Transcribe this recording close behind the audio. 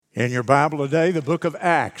In your Bible today, the book of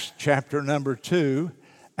Acts, chapter number 2.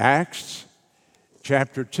 Acts,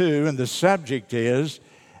 chapter 2, and the subject is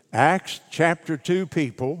Acts, chapter 2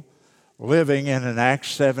 people living in an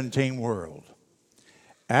Acts 17 world.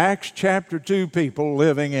 Acts, chapter 2 people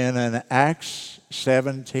living in an Acts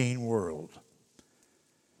 17 world.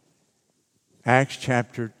 Acts,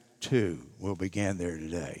 chapter 2. We'll begin there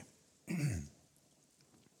today.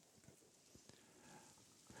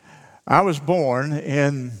 I was born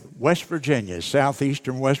in West Virginia,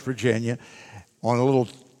 southeastern West Virginia, on a little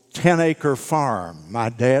 10-acre farm. My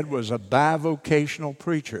dad was a bivocational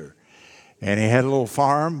preacher, and he had a little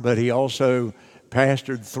farm, but he also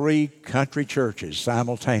pastored 3 country churches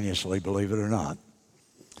simultaneously, believe it or not.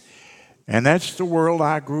 And that's the world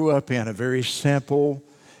I grew up in, a very simple.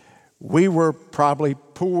 We were probably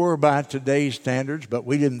poor by today's standards, but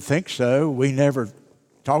we didn't think so. We never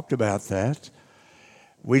talked about that.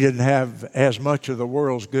 We didn't have as much of the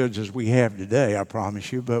world's goods as we have today, I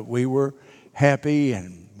promise you, but we were happy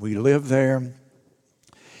and we lived there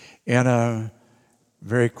in a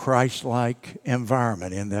very Christ-like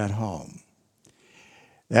environment in that home.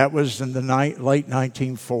 That was in the late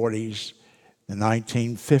 1940s, the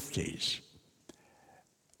 1950s.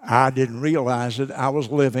 I didn't realize it. I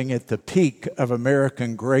was living at the peak of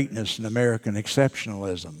American greatness and American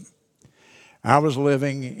exceptionalism. I was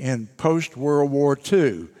living in post-World War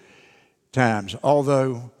II times,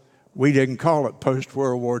 although we didn't call it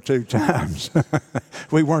post-World War II times.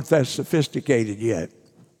 We weren't that sophisticated yet.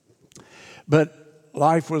 But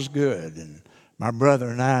life was good, and my brother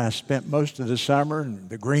and I spent most of the summer in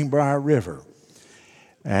the Greenbrier River,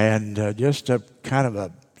 and just a kind of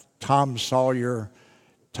a Tom Sawyer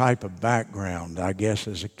type of background, I guess,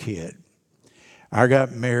 as a kid. I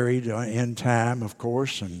got married in time, of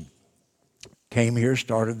course, and came here,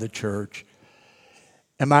 started the church.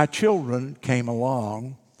 And my children came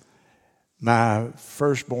along. My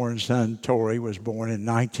firstborn son, Tori, was born in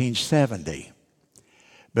 1970.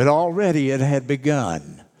 But already it had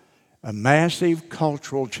begun a massive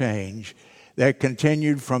cultural change that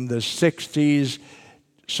continued from the 60s.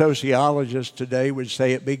 Sociologists today would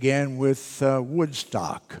say it began with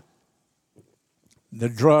Woodstock. The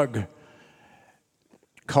drug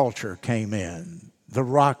culture came in. The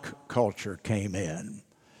rock culture came in.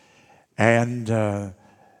 And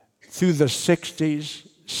through the 60s,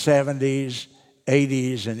 70s,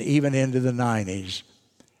 80s, and even into the 90s,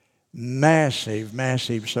 massive,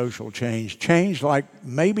 massive social change. Change like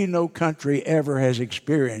maybe no country ever has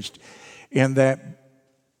experienced in that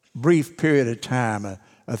brief period of time, a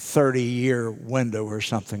 30-year window or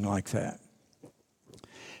something like that.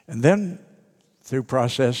 And then, through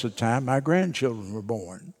process of time, my grandchildren were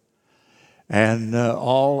born. And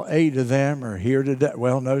all 8 of them are here today.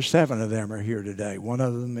 Well, no, 7 of them are here today. One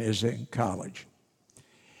of them is in college.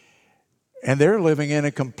 And they're living in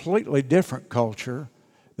a completely different culture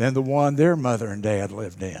than the one their mother and dad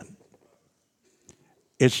lived in.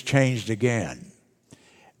 It's changed again.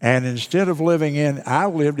 And instead of I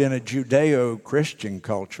lived in a Judeo-Christian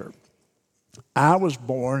culture. I was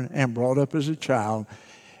born and brought up as a child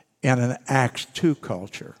in an Acts 2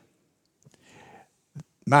 culture.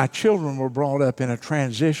 My children were brought up in a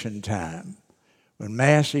transition time when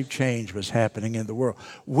massive change was happening in the world.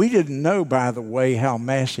 We didn't know, by the way, how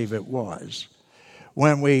massive it was.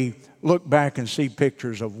 When we look back and see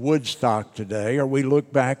pictures of Woodstock today, or we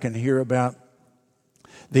look back and hear about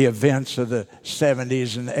the events of the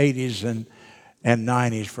 70s and 80s and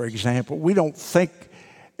 90s, for example, we don't think.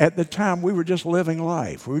 At the time, we were just living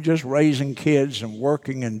life. We were just raising kids and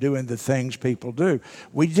working and doing the things people do.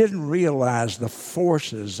 We didn't realize the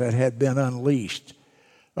forces that had been unleashed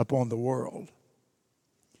upon the world.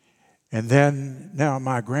 And then now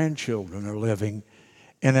my grandchildren are living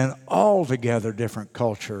in an altogether different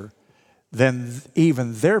culture than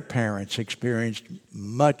even their parents experienced,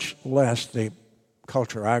 much less the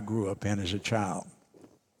culture I grew up in as a child.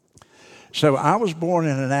 So I was born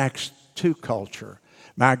in an Acts 2 culture.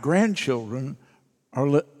 My grandchildren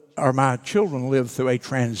my children live through a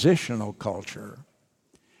transitional culture.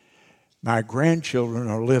 My grandchildren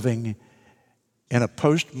are living in a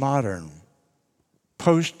postmodern,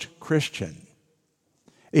 post-Christian,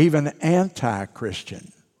 even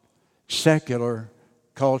anti-Christian, secular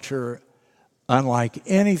culture, unlike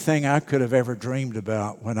anything I could have ever dreamed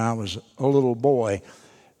about when I was a little boy,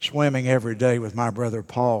 swimming every day with my brother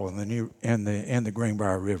Paul in the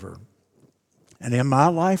Greenbrier River. And in my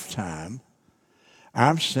lifetime,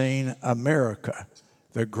 I've seen America,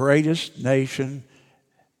 the greatest nation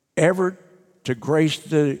ever to grace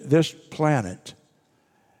this planet.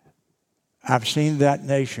 I've seen that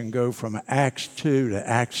nation go from Acts 2 to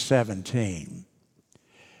Acts 17.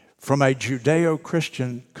 from a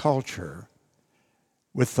Judeo-Christian culture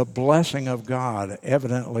with the blessing of God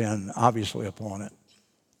evidently and obviously upon it,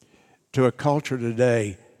 to a culture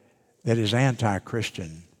today that is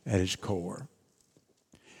anti-Christian at its core.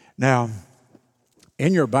 Now,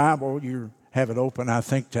 in your Bible, you have it open, I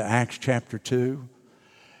think, to Acts chapter 2.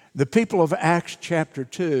 The people of Acts chapter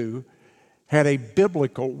 2 had a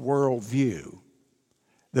biblical worldview.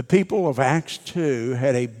 The people of Acts 2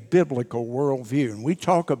 had a biblical worldview. And we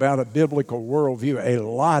talk about a biblical worldview a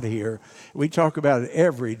lot here. We talk about it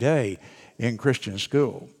every day in Christian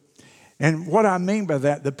school. And what I mean by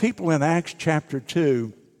that, the people in Acts chapter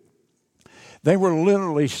 2, they were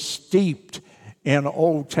literally steeped in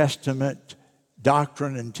Old Testament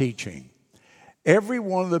doctrine and teaching. Every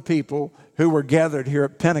one of the people who were gathered here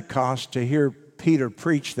at Pentecost to hear Peter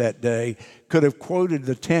preach that day could have quoted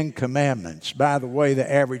the 10 Commandments. By the way,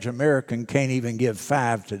 the average American can't even give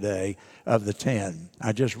 5 today of the 10.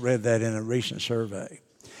 I just read that in a recent survey.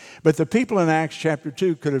 But the people in Acts chapter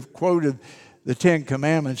 2 could have quoted the 10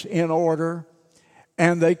 Commandments in order,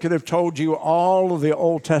 and they could have told you all of the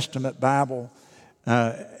Old Testament Bible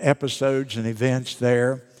episodes and events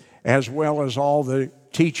there, as well as all the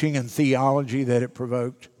teaching and theology that it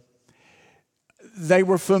provoked. They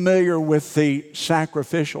were familiar with the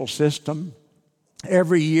sacrificial system.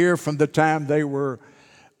 Every year from the time they were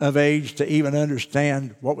of age to even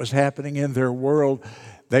understand what was happening in their world,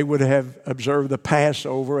 they would have observed the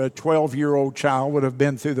Passover. A 12-year-old child would have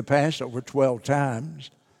been through the Passover 12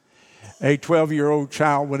 times. A 12-year-old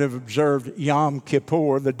child would have observed Yom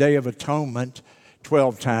Kippur, the Day of Atonement,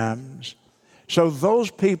 12 times. So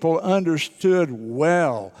those people understood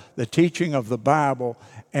well the teaching of the Bible,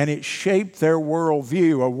 and it shaped their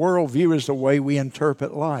worldview. A worldview is the way we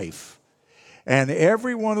interpret life. And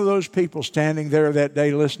every one of those people standing there that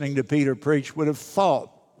day listening to Peter preach would have thought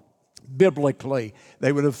biblically.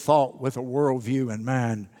 They would have thought with a worldview in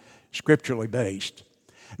mind, scripturally based.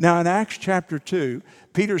 Now in Acts chapter 2,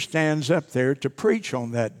 Peter stands up there to preach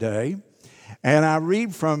on that day. And I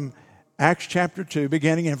read from Acts chapter 2,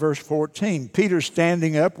 beginning in verse 14. Peter,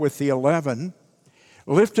 standing up with the 11,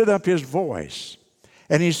 lifted up his voice.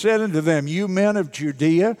 And he said unto them, You men of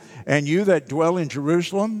Judea, and you that dwell in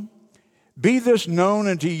Jerusalem, be this known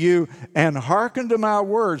unto you, and hearken to my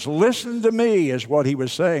words. Listen to me, is what he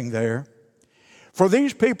was saying there. For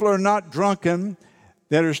these people are not drunken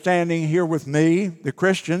that are standing here with me, the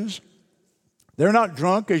Christians. They're not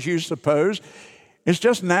drunk as you suppose. It's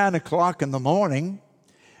just 9 o'clock in the morning.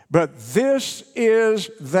 But this is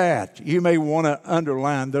that. You may want to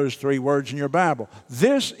underline those 3 words in your Bible.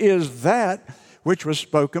 This is that which was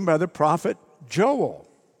spoken by the prophet Joel.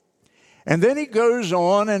 And then he goes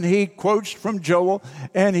on and he quotes from Joel,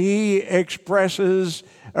 and he expresses,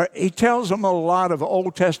 he tells them a lot of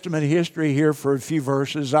Old Testament history here for a few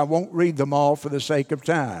verses. I won't read them all for the sake of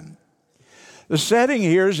time. The setting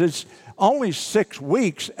here is it's only 6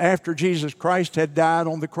 weeks after Jesus Christ had died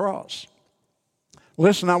on the cross.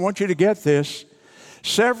 Listen, I want you to get this.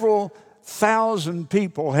 Several thousand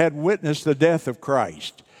people had witnessed the death of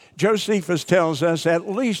Christ. Josephus tells us at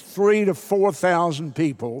least 3,000 to 4,000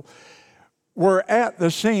 people were at the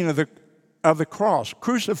scene of the cross.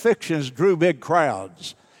 Crucifixions drew big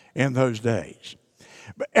crowds in those days.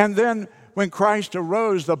 And then when Christ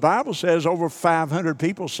arose, the Bible says over 500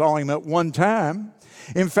 people saw him at one time.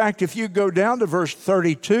 In fact, if you go down to verse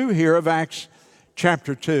 32 here of Acts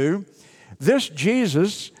chapter 2, this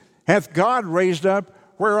Jesus hath God raised up,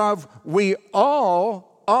 whereof we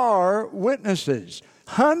all are witnesses.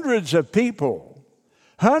 Hundreds of people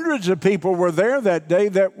were there that day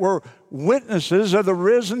that were witnesses of the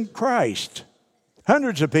risen Christ.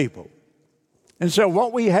 Hundreds of people. And so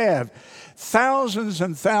what we have, thousands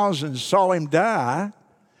and thousands saw him die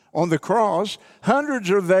on the cross. Hundreds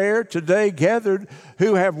are there today gathered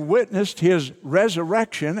who have witnessed his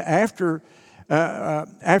resurrection after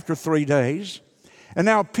 3 days. And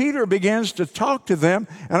now Peter begins to talk to them,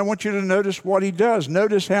 and I want you to notice what he does.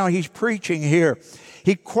 Notice how he's preaching here.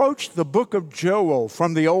 He quotes the book of Joel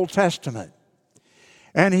from the Old Testament.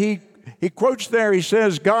 And he quotes there, he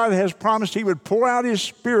says, God has promised he would pour out his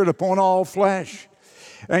Spirit upon all flesh.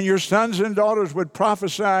 And your sons and daughters would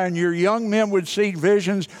prophesy, and your young men would see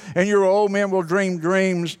visions, and your old men will dream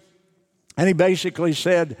dreams. And he basically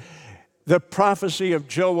said, the prophecy of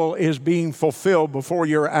Joel is being fulfilled before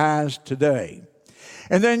your eyes today.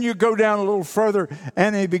 And then you go down a little further,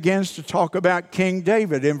 and he begins to talk about King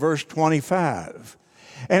David in verse 25.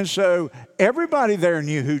 And so everybody there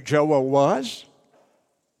knew who Joel was.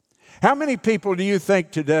 How many people do you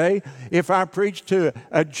think today, if I preached to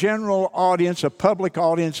a general audience, a public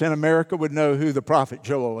audience in America, would know who the prophet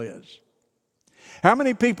Joel is? How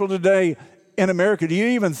many people today in America, do you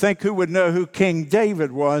even think who would know who King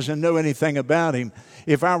David was and know anything about him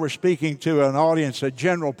if I were speaking to an audience, a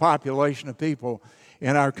general population of people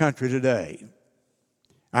in our country today?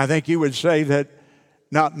 I think you would say that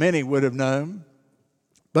not many would have known.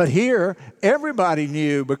 But here, everybody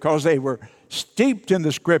knew because they were steeped in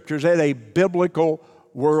the Scriptures, had a biblical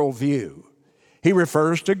worldview. He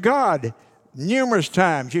refers to God numerous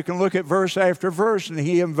times. You can look at verse after verse, and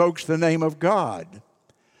he invokes the name of God.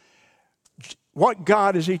 What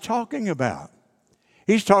God is he talking about?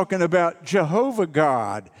 He's talking about Jehovah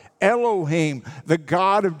God, Elohim, the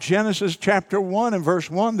God of Genesis chapter 1 and verse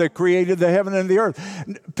 1 that created the heaven and the earth.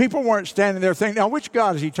 People weren't standing there thinking, now which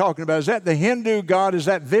God is he talking about? Is that the Hindu God? Is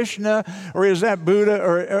that Vishnu? Or is that Buddha?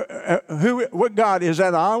 Or what God? Is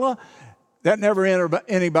that Allah? That never entered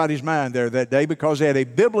anybody's mind there that day because they had a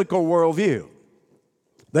biblical worldview.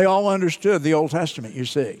 They all understood the Old Testament, you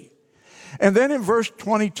see. And then in verse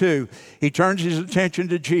 22, he turns his attention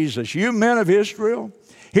to Jesus. You men of Israel,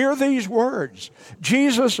 hear these words.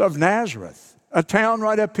 Jesus of Nazareth, a town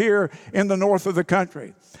right up here in the north of the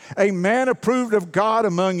country, a man approved of God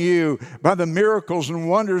among you by the miracles and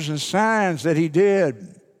wonders and signs that he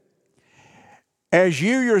did. As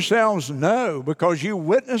you yourselves know, because you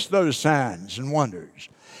witnessed those signs and wonders,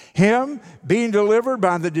 him being delivered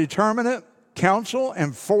by the determinate counsel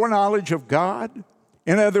and foreknowledge of God.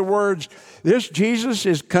 In other words, this Jesus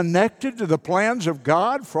is connected to the plans of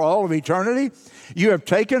God for all of eternity. You have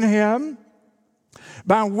taken him.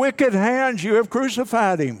 By wicked hands you have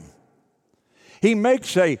crucified him. He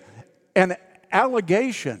makes an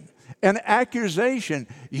allegation, an accusation.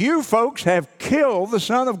 You folks have killed the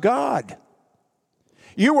Son of God.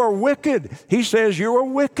 You are wicked. He says you are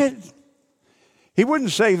wicked. He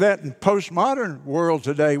wouldn't say that in postmodern world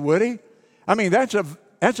today, would he? I mean, that's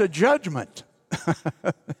a judgment.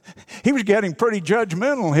 He was getting pretty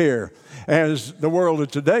judgmental here, as the world of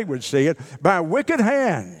today would see it, by wicked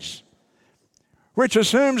hands, which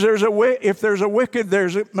assumes if there's a wicked, there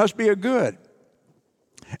must be a good.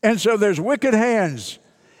 And so there's wicked hands,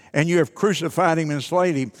 and you have crucified him and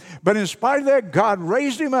slain him. But in spite of that, God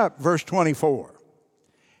raised him up, verse 24,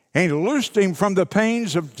 and he loosed him from the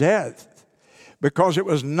pains of death, because it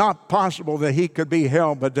was not possible that he could be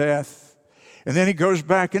held by death. And then he goes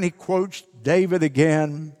back and he quotes David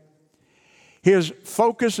again. His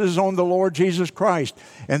focus is on the Lord Jesus Christ.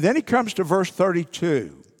 And then he comes to verse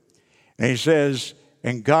 32, and he says,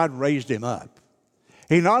 and God raised him up.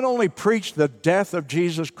 He not only preached the death of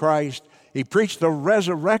Jesus Christ, he preached the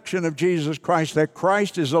resurrection of Jesus Christ, that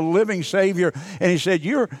Christ is a living Savior. And he said,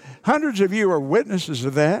 hundreds of you are witnesses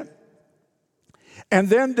of that. And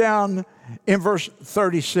then down in verse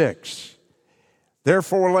 36,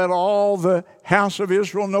 therefore let all the house of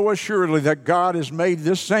Israel know assuredly that God has made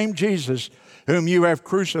this same Jesus, whom you have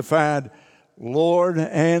crucified, Lord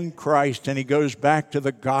and Christ. And he goes back to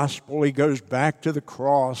the gospel. He goes back to the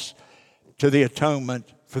cross, to the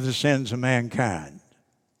atonement for the sins of mankind.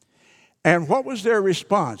 And what was their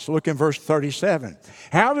response? Look in verse 37.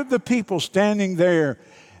 How did the people standing there,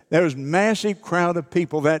 those massive crowd of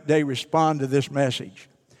people that day, respond to this message?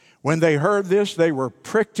 When they heard this, they were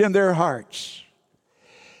pricked in their hearts.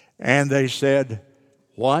 And they said,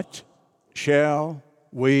 what shall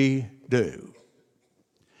we do?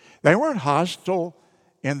 They weren't hostile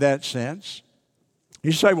in that sense.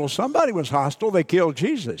 You say, well, somebody was hostile. They killed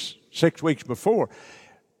Jesus 6 weeks before.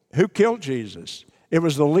 Who killed Jesus? It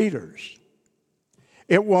was the leaders.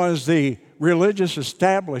 It was the religious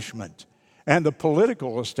establishment and the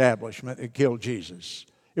political establishment that killed Jesus.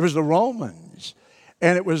 It was the Romans.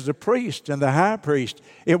 And it was the priest and the high priest.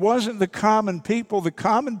 It wasn't the common people. The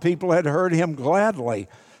common people had heard him gladly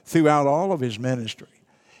throughout all of his ministry.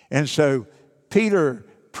 And so Peter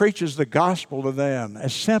preaches the gospel to them, a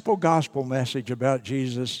simple gospel message about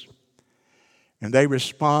Jesus. And they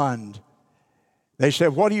respond. They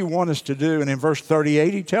said, what do you want us to do? And in verse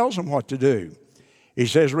 38, he tells them what to do. He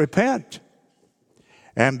says, repent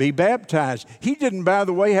and be baptized. He didn't, by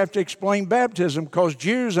the way, have to explain baptism, because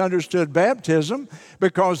Jews understood baptism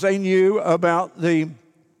because they knew about the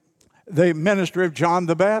ministry of John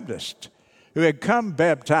the Baptist, who had come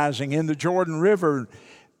baptizing in the Jordan River.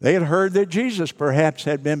 They had heard that Jesus perhaps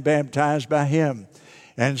had been baptized by him.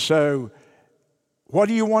 And so, what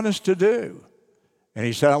do you want us to do? And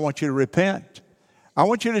he said, I want you to repent. I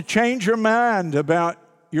want you to change your mind about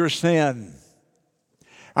your sin.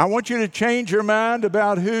 I want you to change your mind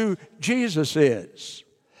about who Jesus is.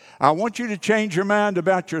 I want you to change your mind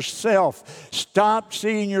about yourself. Stop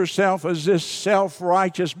seeing yourself as this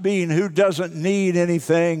self-righteous being who doesn't need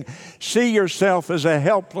anything. See yourself as a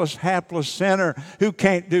helpless, hapless sinner who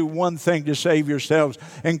can't do one thing to save yourselves,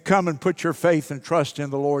 and come and put your faith and trust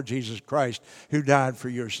in the Lord Jesus Christ who died for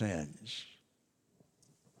your sins.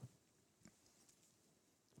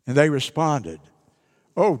 And they responded.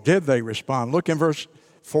 Oh, did they respond? Look in verse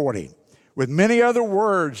 40. With many other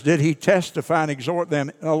words did he testify and exhort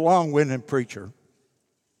them, a long-winded preacher.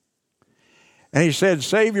 And he said,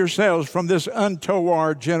 save yourselves from this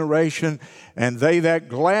untoward generation. And they that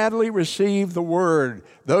gladly received the word,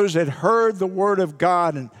 those that heard the word of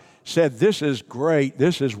God and said, this is great,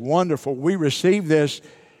 this is wonderful, we receive this,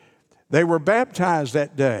 they were baptized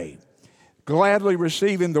that day. Gladly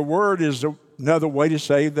receiving the word is another way to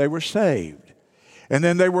say they were saved. And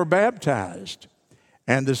then they were baptized.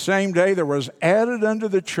 And the same day there was added unto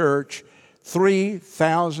the church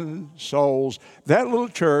 3,000 souls. That little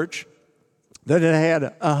church that had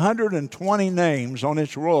 120 names on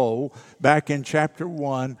its roll back in chapter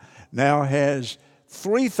 1 now has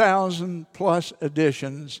 3,000 plus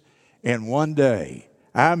additions in one day.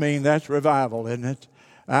 I mean, that's revival, isn't it?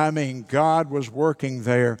 I mean, God was working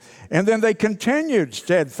there. And then they continued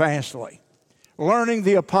steadfastly, learning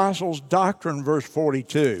the apostles' doctrine, verse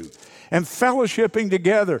 42, and fellowshipping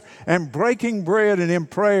together and breaking bread and in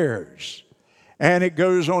prayers. And it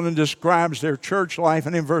goes on and describes their church life.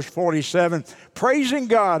 And in verse 47, praising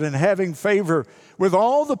God and having favor with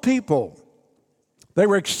all the people. They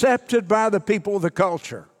were accepted by the people of the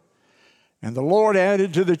culture. And the Lord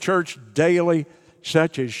added to the church daily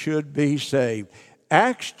such as should be saved.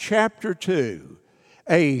 Acts chapter 2,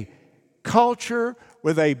 a culture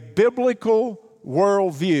with a biblical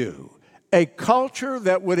worldview, a culture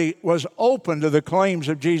that was open to the claims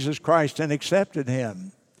of Jesus Christ and accepted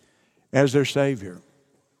him as their Savior.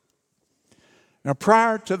 Now,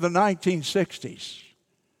 prior to the 1960s,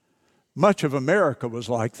 much of America was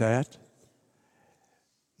like that.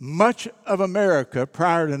 Much of America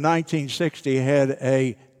prior to 1960 had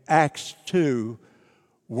a Acts 2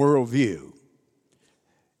 worldview.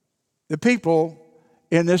 The people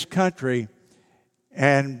in this country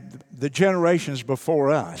and the generations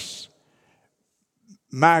before us,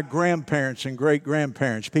 my grandparents and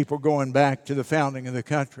great-grandparents, people going back to the founding of the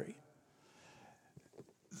country,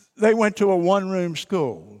 they went to a one-room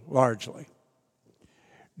school, largely.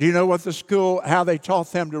 Do you know what the school, how they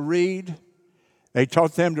taught them to read? They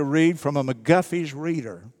taught them to read from a McGuffey's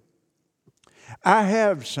reader. I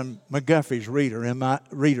have some McGuffey's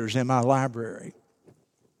readers in my library.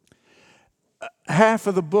 Half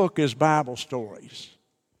of the book is Bible stories,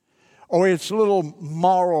 or it's little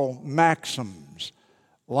moral maxims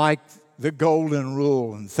like the golden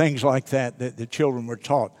rule and things like that the children were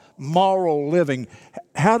taught. Moral living,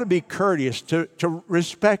 how to be courteous, to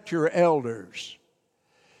respect your elders,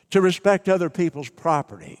 to respect other people's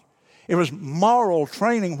property. It was moral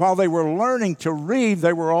training. While they were learning to read,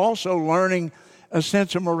 they were also learning a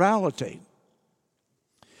sense of morality.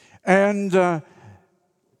 And the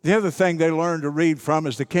other thing they learned to read from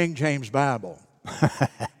is the King James Bible.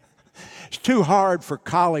 It's too hard for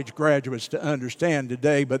college graduates to understand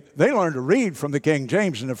today, but they learned to read from the King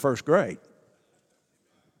James in the first grade.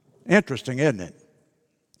 Interesting, isn't it?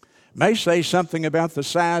 May say something about the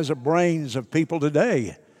size of brains of people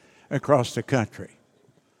today across the country.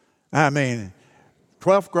 I mean,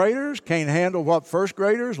 12th graders can't handle what first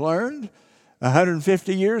graders learned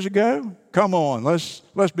 150 years ago? Come on,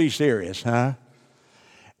 let's be serious, huh?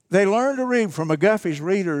 They learned to read from McGuffey's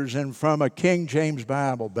readers and from a King James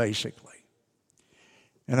Bible, basically.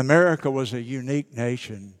 And America was a unique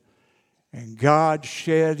nation, and God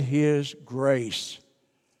shed his grace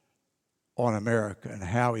on America, and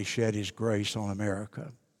how he shed his grace on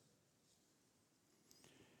America.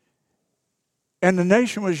 And the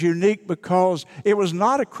nation was unique because it was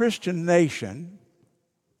not a Christian nation,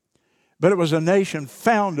 but it was a nation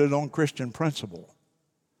founded on Christian principle.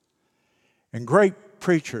 And great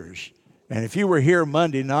preachers, and if you were here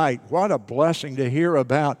Monday night, what a blessing to hear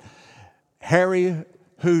about Harry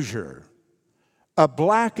Hoosier, a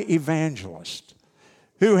black evangelist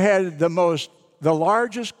who had the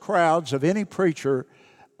largest crowds of any preacher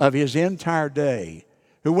of his entire day,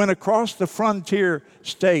 who went across the frontier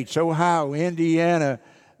states, Ohio, Indiana,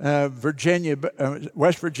 Virginia,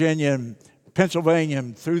 West Virginia, and Pennsylvania,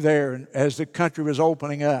 and through there as the country was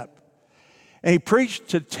opening up. And he preached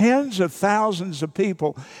to tens of thousands of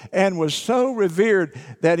people and was so revered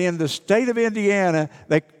that in the state of Indiana,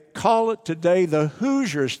 they call it today the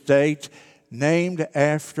Hoosier State, named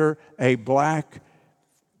after a black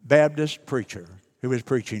Baptist preacher who was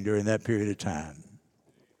preaching during that period of time.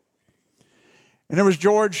 And there was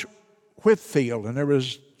George Whitfield, and there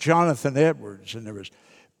was Jonathan Edwards, and there was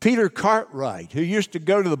Peter Cartwright, who used to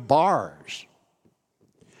go to the bars.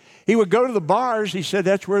 He would go to the bars, he said,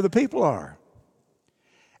 that's where the people are.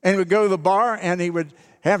 And he would go to the bar, and he would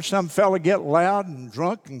have some fella get loud and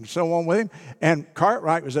drunk and so on with him. And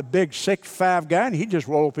Cartwright was a big 6'5" guy, and he'd just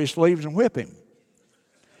roll up his sleeves and whip him.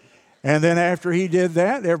 And then after he did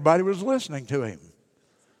that, everybody was listening to him.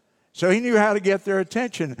 So he knew how to get their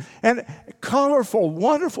attention. And colorful,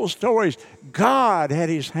 wonderful stories. God had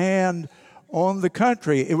his hand on the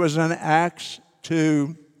country. It was an Acts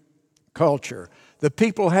 2 culture. The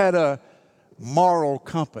people had a moral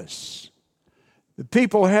compass. The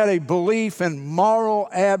people had a belief in moral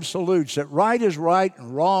absolutes, that right is right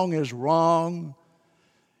and wrong is wrong.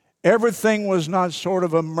 Everything was not sort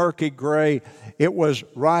of a murky gray. It was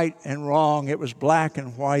right and wrong. It was black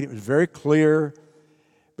and white. It was very clear,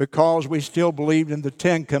 because we still believed in the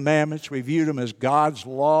Ten Commandments. We viewed them as God's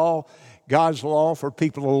law for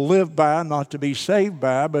people to live by, not to be saved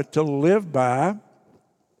by, but to live by.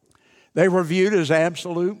 They were viewed as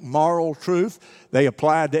absolute moral truth. They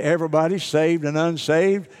applied to everybody, saved and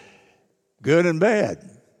unsaved, good and bad.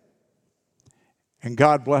 And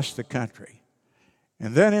God blessed the country.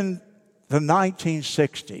 And then in the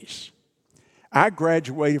 1960s, I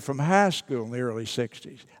graduated from high school in the early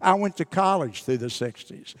 60s. I went to college through the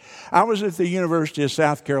 60s. I was at the University of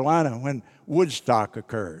South Carolina when Woodstock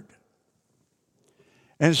occurred.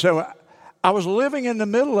 And so I was living in the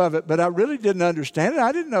middle of it, but I really didn't understand it.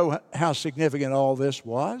 I didn't know how significant all this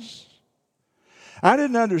was. I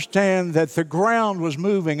didn't understand that the ground was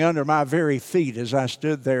moving under my very feet as I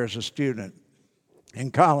stood there as a student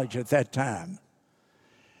in college at that time.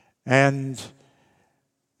 And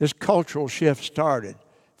this cultural shift started.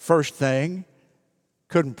 First thing,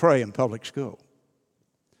 couldn't pray in public school.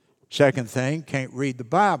 Second thing, can't read the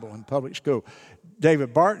Bible in public school.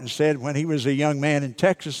 David Barton said when he was a young man in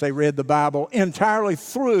Texas, they read the Bible entirely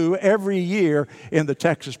through every year in the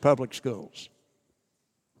Texas public schools.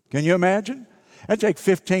 Can you imagine? That'd take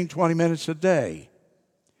 15, 20 minutes a day.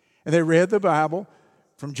 And they read the Bible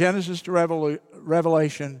from Genesis to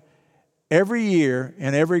Revelation every year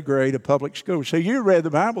in every grade of public school. So you read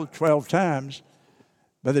the Bible 12 times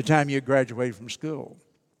by the time you graduated from school.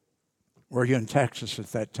 Were you in Texas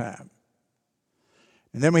at that time?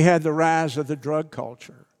 And then we had the rise of the drug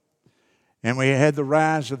culture. And we had the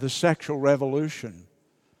rise of the sexual revolution.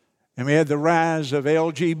 And we had the rise of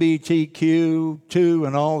LGBTQ2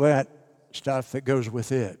 and all that stuff that goes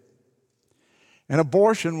with it. And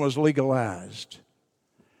abortion was legalized.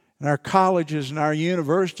 And our colleges and our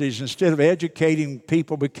universities, instead of educating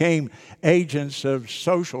people, became agents of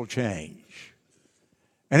social change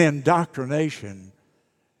and indoctrination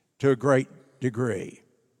to a great degree.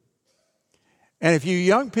 And if you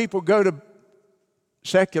young people go to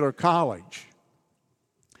secular college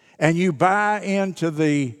and you buy into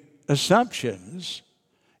the assumptions,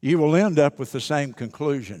 you will end up with the same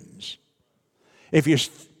conclusions.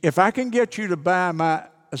 If I can get you to buy my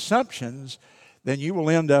assumptions, then you will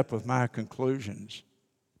end up with my conclusions.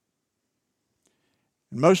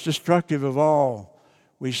 And most destructive of all,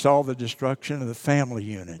 we saw the destruction of the family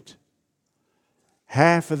unit.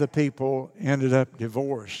 Half of the people ended up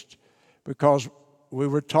divorced because we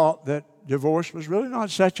were taught that divorce was really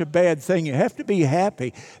not such a bad thing. You have to be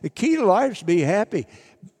happy. The key to life is to be happy.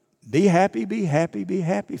 Be happy, be happy, be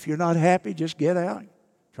happy. If you're not happy, just get out.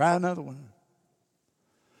 Try another one.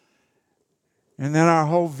 And then our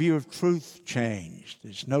whole view of truth changed.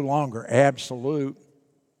 It's no longer absolute.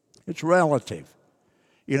 It's relative.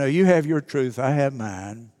 You know, you have your truth, I have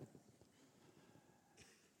mine.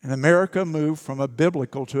 And America moved from a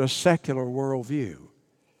biblical to a secular worldview,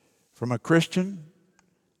 from a Christian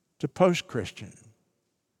to post-Christian,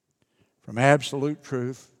 from absolute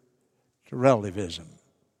truth to relativism.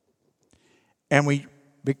 And we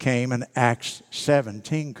became an Acts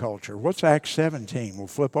 17 culture. What's Acts 17? We'll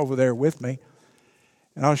flip over there with me.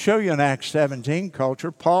 And I'll show you an Acts 17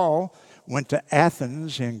 culture. Paul went to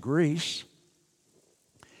Athens in Greece.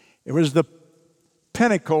 It was the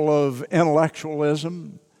pinnacle of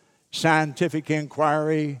intellectualism, scientific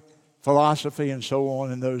inquiry, philosophy, and so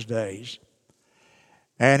on in those days.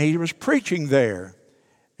 And he was preaching there.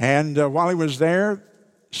 And while he was there,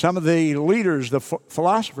 some of the leaders, the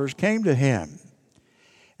philosophers, came to him.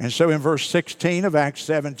 And so in verse 16 of Acts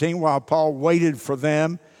 17, while Paul waited for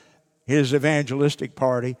them, his evangelistic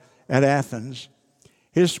party at Athens,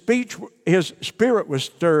 his spirit was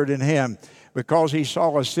stirred in him because he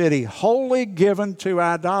saw a city wholly given to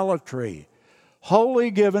idolatry.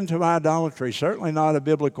 Wholly given to idolatry. Certainly not a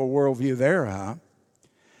biblical worldview there, huh?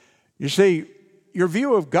 You see, your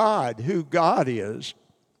view of God, who God is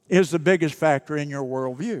the biggest factor in your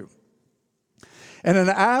worldview. And an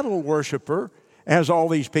idol worshiper, as all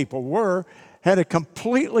these people were, had a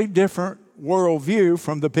completely different worldview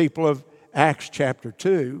from the people of Acts chapter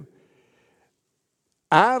 2.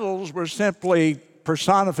 Idols were simply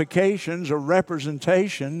personifications or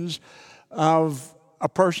representations of a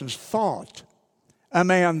person's thought. A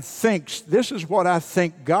man thinks, this is what I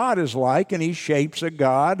think God is like, and he shapes a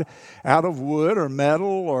God out of wood or metal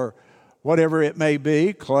or whatever it may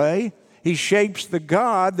be, clay. He shapes the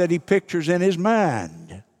God that he pictures in his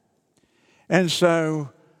mind. And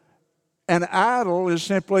so an idol is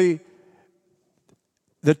simply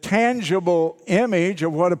the tangible image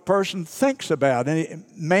of what a person thinks about. And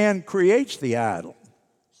man creates the idol.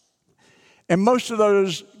 And most of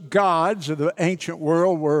those gods of the ancient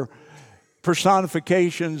world were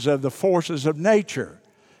personifications of the forces of nature.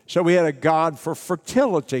 So we had a god for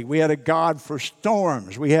fertility. We had a god for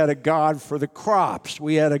storms. We had a god for the crops.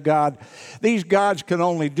 We had a god. These gods could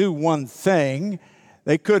only do one thing.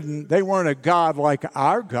 They weren't a god like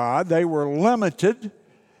our God. They were limited.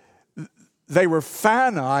 They were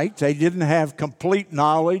finite. They didn't have complete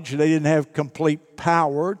knowledge. They didn't have complete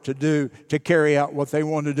power to carry out what they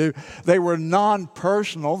wanted to do. They were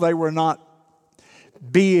non-personal. They were not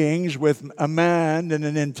beings with a mind and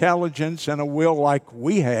an intelligence and a will like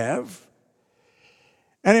we have.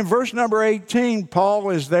 And in verse number 18, Paul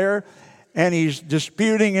is there and he's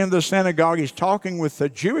disputing in the synagogue. He's talking with the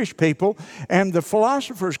Jewish people, and the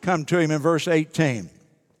philosophers come to him in verse 18.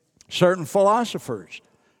 Certain philosophers,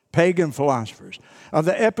 pagan philosophers, of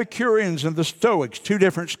the Epicureans and the Stoics, two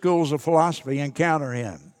different schools of philosophy, encounter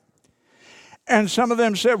him. And some of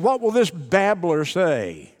them said, what will this babbler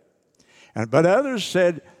say? But others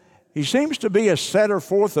said, he seems to be a setter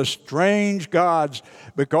forth of strange gods,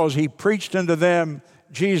 because he preached unto them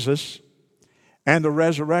Jesus and the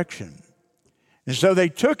resurrection. And so they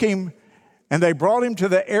took him and they brought him to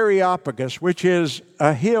the Areopagus, which is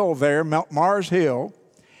a hill there, Mars Hill.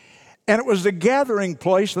 And it was the gathering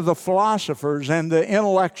place of the philosophers and the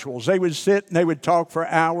intellectuals. They would sit and they would talk for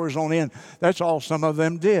hours on end. That's all some of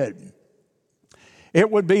them did. It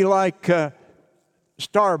would be like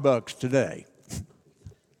Starbucks today.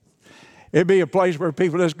 It'd be a place where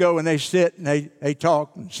people just go and they sit and they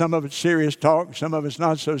talk. And some of it's serious talk, some of it's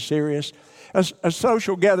not so serious. A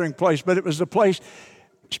social gathering place, but it was the place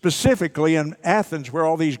specifically in Athens where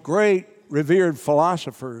all these great revered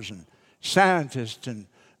philosophers and scientists and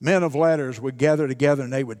men of letters would gather together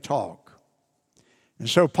and they would talk. And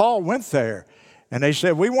so Paul went there and they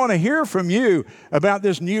said, we want to hear from you about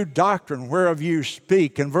this new doctrine whereof you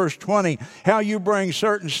speak. In verse 20, how you bring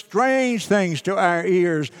certain strange things to our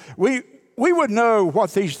ears. We would know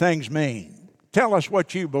what these things mean. Tell us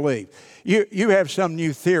what you believe. You have some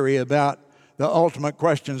new theory about the ultimate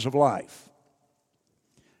questions of life.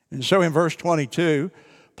 And so in verse 22,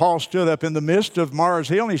 Paul stood up in the midst of Mars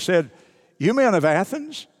Hill and he said, you men of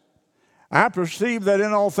Athens, I perceive that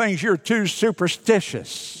in all things you're too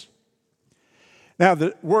superstitious. Now,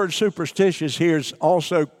 the word superstitious here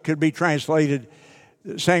also could be translated,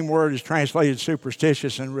 the same word is translated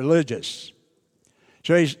superstitious and religious.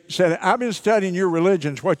 So he said, I've been studying your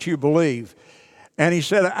religions, what you believe. And he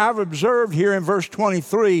said, I've observed here in verse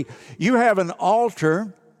 23, you have an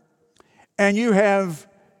altar and you have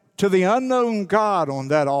to the unknown God on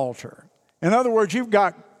that altar. In other words, you've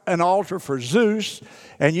got an altar for Zeus,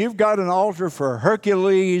 and you've got an altar for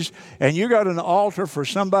Hercules, and you got an altar for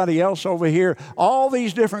somebody else over here. All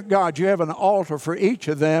these different gods, you have an altar for each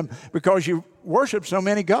of them because you worship so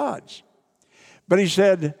many gods. But he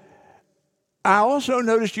said, I also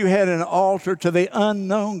noticed you had an altar to the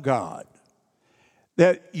unknown God,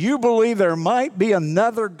 that you believe there might be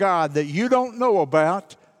another God that you don't know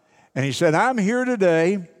about. And he said, I'm here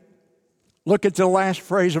today. Look at the last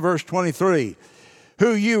phrase of verse 23.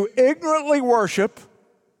 Who you ignorantly worship,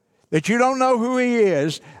 that you don't know who he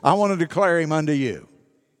is, I want to declare him unto you.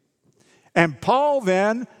 And Paul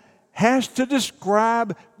then has to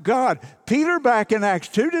describe God. Peter back in Acts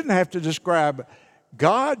 2 didn't have to describe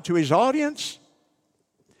God to his audience.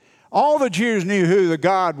 All the Jews knew who the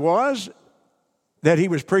God was that he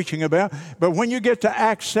was preaching about. But when you get to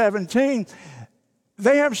Acts 17,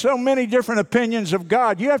 they have so many different opinions of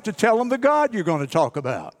God. You have to tell them the God you're going to talk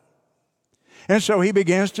about. And so he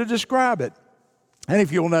begins to describe it. And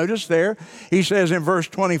if you'll notice there, he says in verse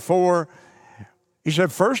 24, he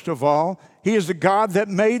said, first of all, he is the God that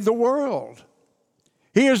made the world.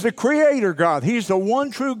 He is the creator God. He's the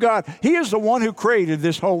one true God. He is the one who created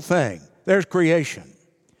this whole thing. There's creation.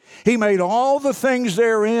 He made all the things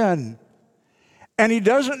therein. And he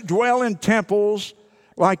doesn't dwell in temples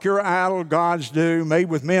like your idol gods do, made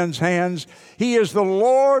with men's hands. He is the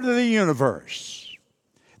Lord of the universe.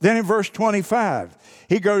 Then in verse 25,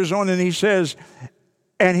 he goes on and he says,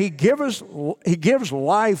 and he gives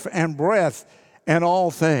life and breath and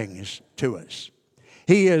all things to us.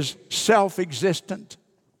 He is self-existent.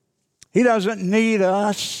 He doesn't need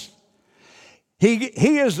us.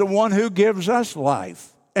 He is the one who gives us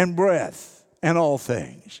life and breath and all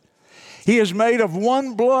things. He is made of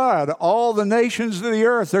one blood, all the nations of the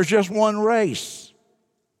earth. There's just one race.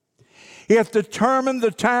 He hath determined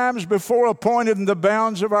the times before appointed in the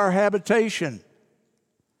bounds of our habitation.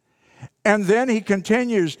 And then he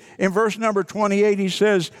continues in verse number 28, he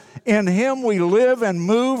says, in him we live and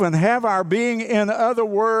move and have our being. In other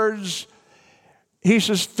words, he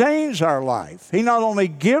sustains our life. He not only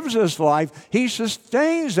gives us life, he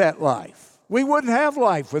sustains that life. We wouldn't have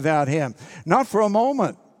life without him, not for a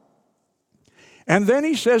moment. And then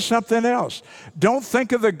he says something else. Don't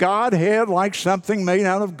think of the Godhead like something made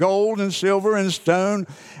out of gold and silver and stone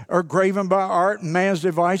or graven by art and man's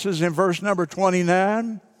devices in verse number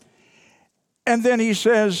 29. And then he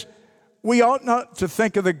says, we ought not to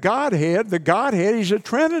think of the Godhead. The Godhead, he's a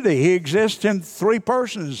Trinity. He exists in three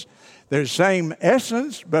persons. They're the same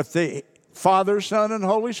essence, but the Father, Son, and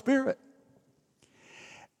Holy Spirit.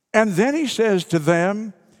 And then he says to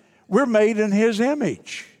them, we're made in his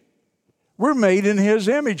image. We're made in his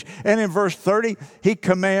image. And in verse 30, he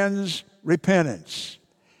commands repentance.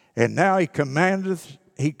 And now he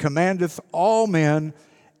commandeth all men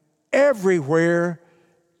everywhere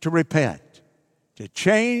to repent, to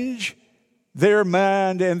change their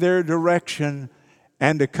mind and their direction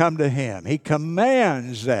and to come to him. He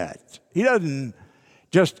commands that. He doesn't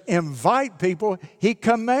just invite people. He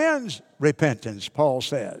commands repentance, Paul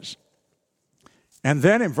says. And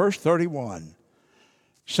then in verse 31,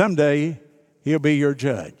 someday he'll be your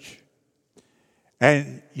judge.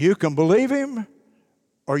 And you can believe him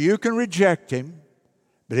or you can reject him.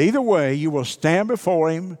 But either way, you will stand before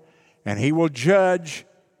him and he will judge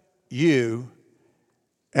you.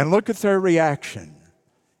 And look at their reaction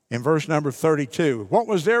in verse number 32. What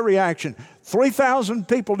was their reaction? 3,000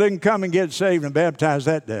 people didn't come and get saved and baptized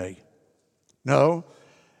that day. No.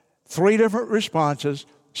 3 different responses.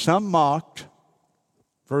 Some mocked,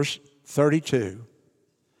 verse 32.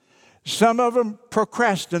 Some of them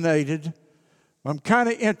procrastinated. I'm kind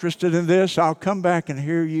of interested in this. I'll come back and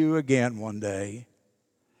hear you again one day.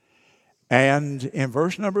 And in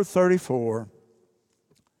verse number 34,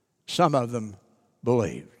 some of them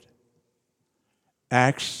believed.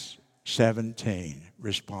 Acts 17,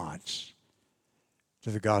 response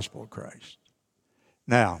to the gospel of Christ.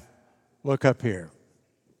 Now, look up here.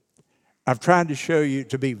 I've tried to show you,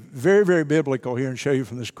 to be very, very biblical here and show you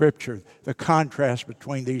from the Scripture the contrast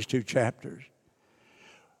between these two chapters.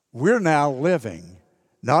 We're now living,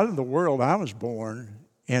 not in the world I was born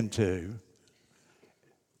into,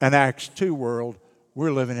 an Acts 2 world.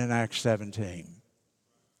 We're living in Acts 17.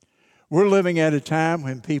 We're living at a time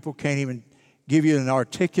when people can't even give you an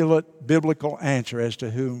articulate biblical answer as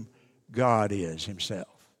to whom God is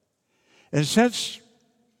himself. And since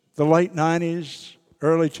the late 90s,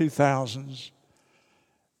 early 2000s,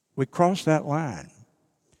 we crossed that line.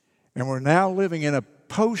 And we're now living in a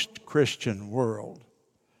post-Christian world.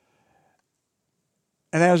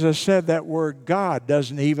 And as I said, that word God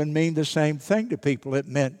doesn't even mean the same thing to people it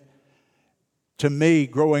meant to me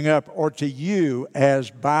growing up or to you as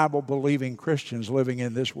Bible-believing Christians living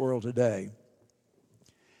in this world today.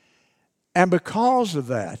 And because of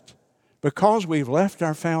that, because we've left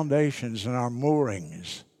our foundations and our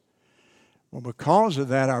moorings, well, because of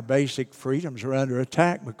that, our basic freedoms are under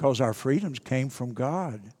attack because our freedoms came from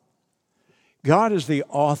God. God is the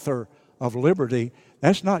author of liberty.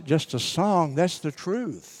 That's not just a song, that's the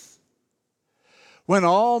truth. When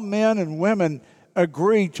all men and women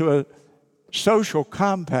agree to a social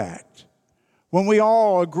compact, when we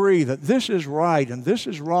all agree that this is right and this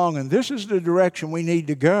is wrong and this is the direction we need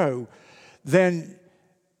to go, then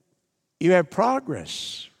you have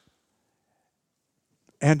progress.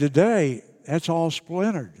 And today, that's all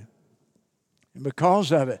splintered. And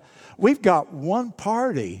because of it, we've got one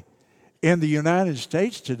party in the United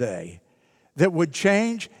States today that would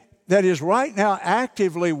change, that is right now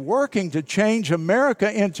actively working to change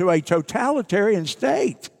America into a totalitarian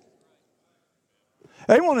state.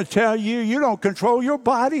 They want to tell you you don't control your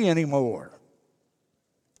body anymore.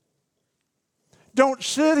 Don't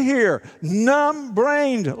sit here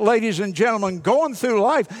numb-brained, ladies and gentlemen, going through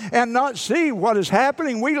life and not see what is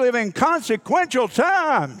happening. We live in consequential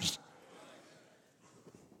times.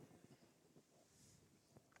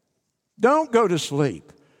 Don't go to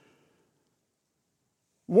sleep.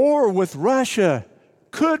 War with Russia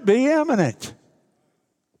could be imminent.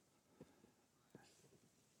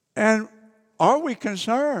 And are we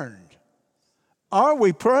concerned? Are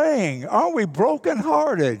we praying? Are we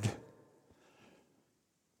brokenhearted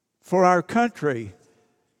for our country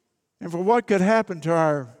and for what could happen to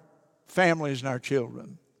our families and our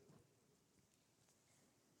children?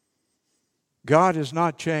 God has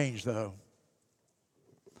not changed, though.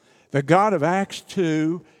 The God of Acts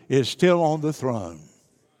 2 is still on the throne.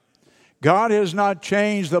 God has not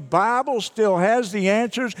changed. The Bible still has the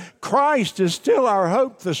answers. Christ is still our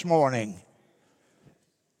hope this morning.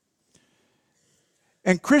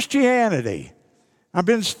 And Christianity, I've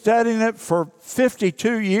been studying it for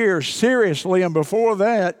 52 years seriously, and before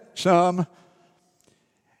that, some.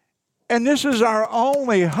 And this is our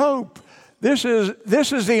only hope. This is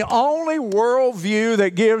the only worldview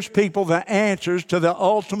that gives people the answers to the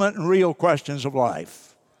ultimate and real questions of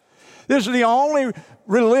life. This is the only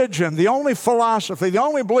religion, the only philosophy, the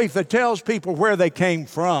only belief that tells people where they came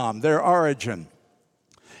from, their origin.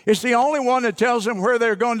 It's the only one that tells them where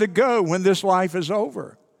they're going to go when this life is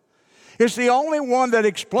over. It's the only one that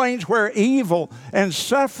explains where evil and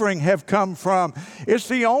suffering have come from. It's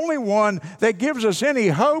the only one that gives us any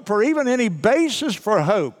hope or even any basis for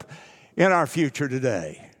hope in our future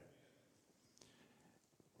today.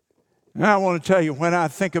 And I want to tell you, when I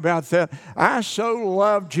think about that, I so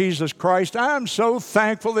love Jesus Christ. I'm so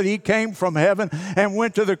thankful that He came from heaven and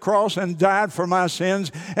went to the cross and died for my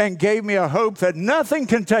sins and gave me a hope that nothing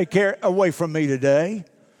can take away from me today.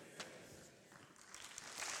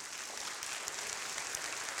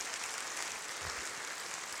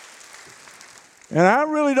 And I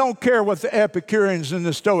really don't care what the Epicureans and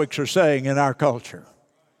the Stoics are saying in our culture.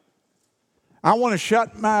 I want to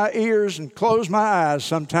shut my ears and close my eyes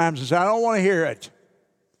sometimes and say, I don't want to hear it.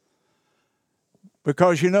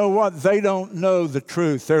 Because you know what? They don't know the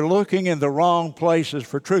truth. They're looking in the wrong places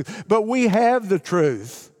for truth. But we have the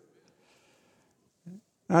truth.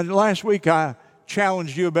 Now, last week I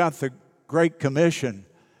challenged you about the Great Commission.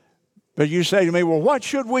 But you say to me, well, what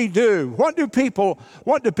should we do? What do people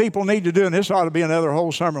need to do? And this ought to be another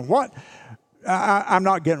whole sermon. I'm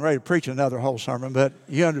not getting ready to preach another whole sermon, but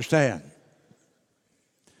you understand.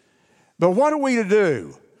 But what are we to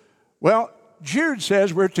do? Well, Jude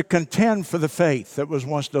says we're to contend for the faith that was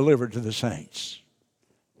once delivered to the saints.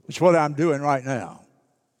 It's what I'm doing right now.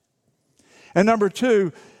 And number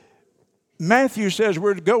 2, Matthew says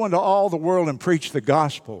we're to go into all the world and preach the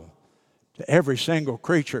gospel to every single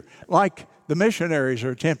creature, like the missionaries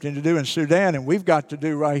are attempting to do in Sudan, and we've got to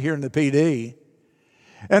do right here in the PD.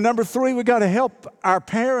 And number 3, we've got to help our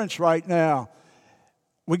parents right now.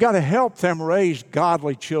 We've got to help them raise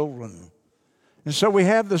godly children. And so we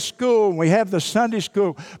have the school and we have the Sunday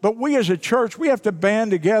school. But we as a church, we have to band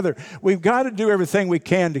together. We've got to do everything we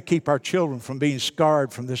can to keep our children from being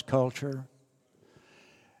scarred from this culture.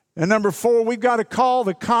 And number 4, we've got to call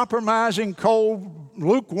the compromising, cold,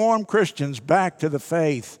 lukewarm Christians back to the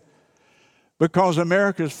faith, because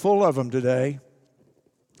America is full of them today.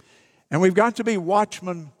 And we've got to be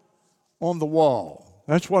watchmen on the wall.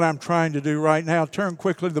 That's what I'm trying to do right now. Turn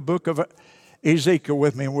quickly to the book of Ezekiel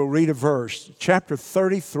with me, and we'll read a verse. Chapter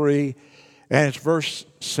 33, and it's verse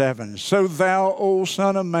 7. So thou, O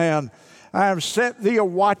son of man, I have set thee a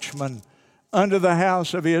watchman unto the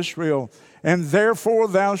house of Israel, and therefore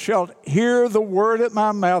thou shalt hear the word at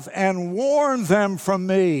my mouth and warn them from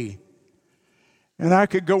me. And I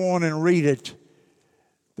could go on and read it,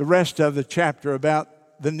 the rest of the chapter,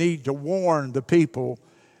 about the need to warn the people,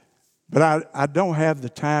 but I don't have the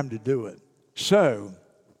time to do it. So,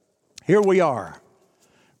 here we are.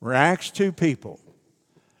 We're Acts 2 people,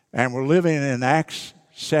 and we're living in Acts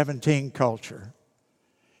 17 culture.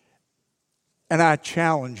 And I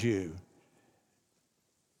challenge you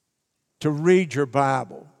to read your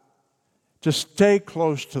Bible, to stay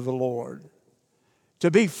close to the Lord,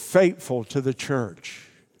 to be faithful to the church,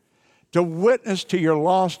 to witness to your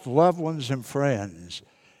lost loved ones and friends,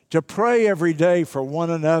 to pray every day for one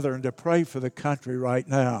another, and to pray for the country right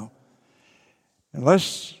now. And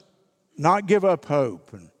let's not give up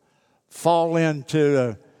hope and fall into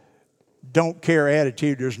a don't care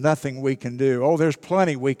attitude. There's nothing we can do. Oh, there's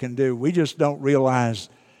plenty we can do. We just don't realize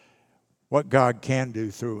what God can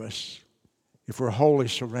do through us if we're wholly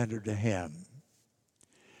surrendered to Him.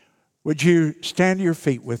 Would you stand to your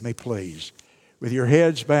feet with me, please, with your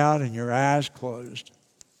heads bowed and your eyes closed?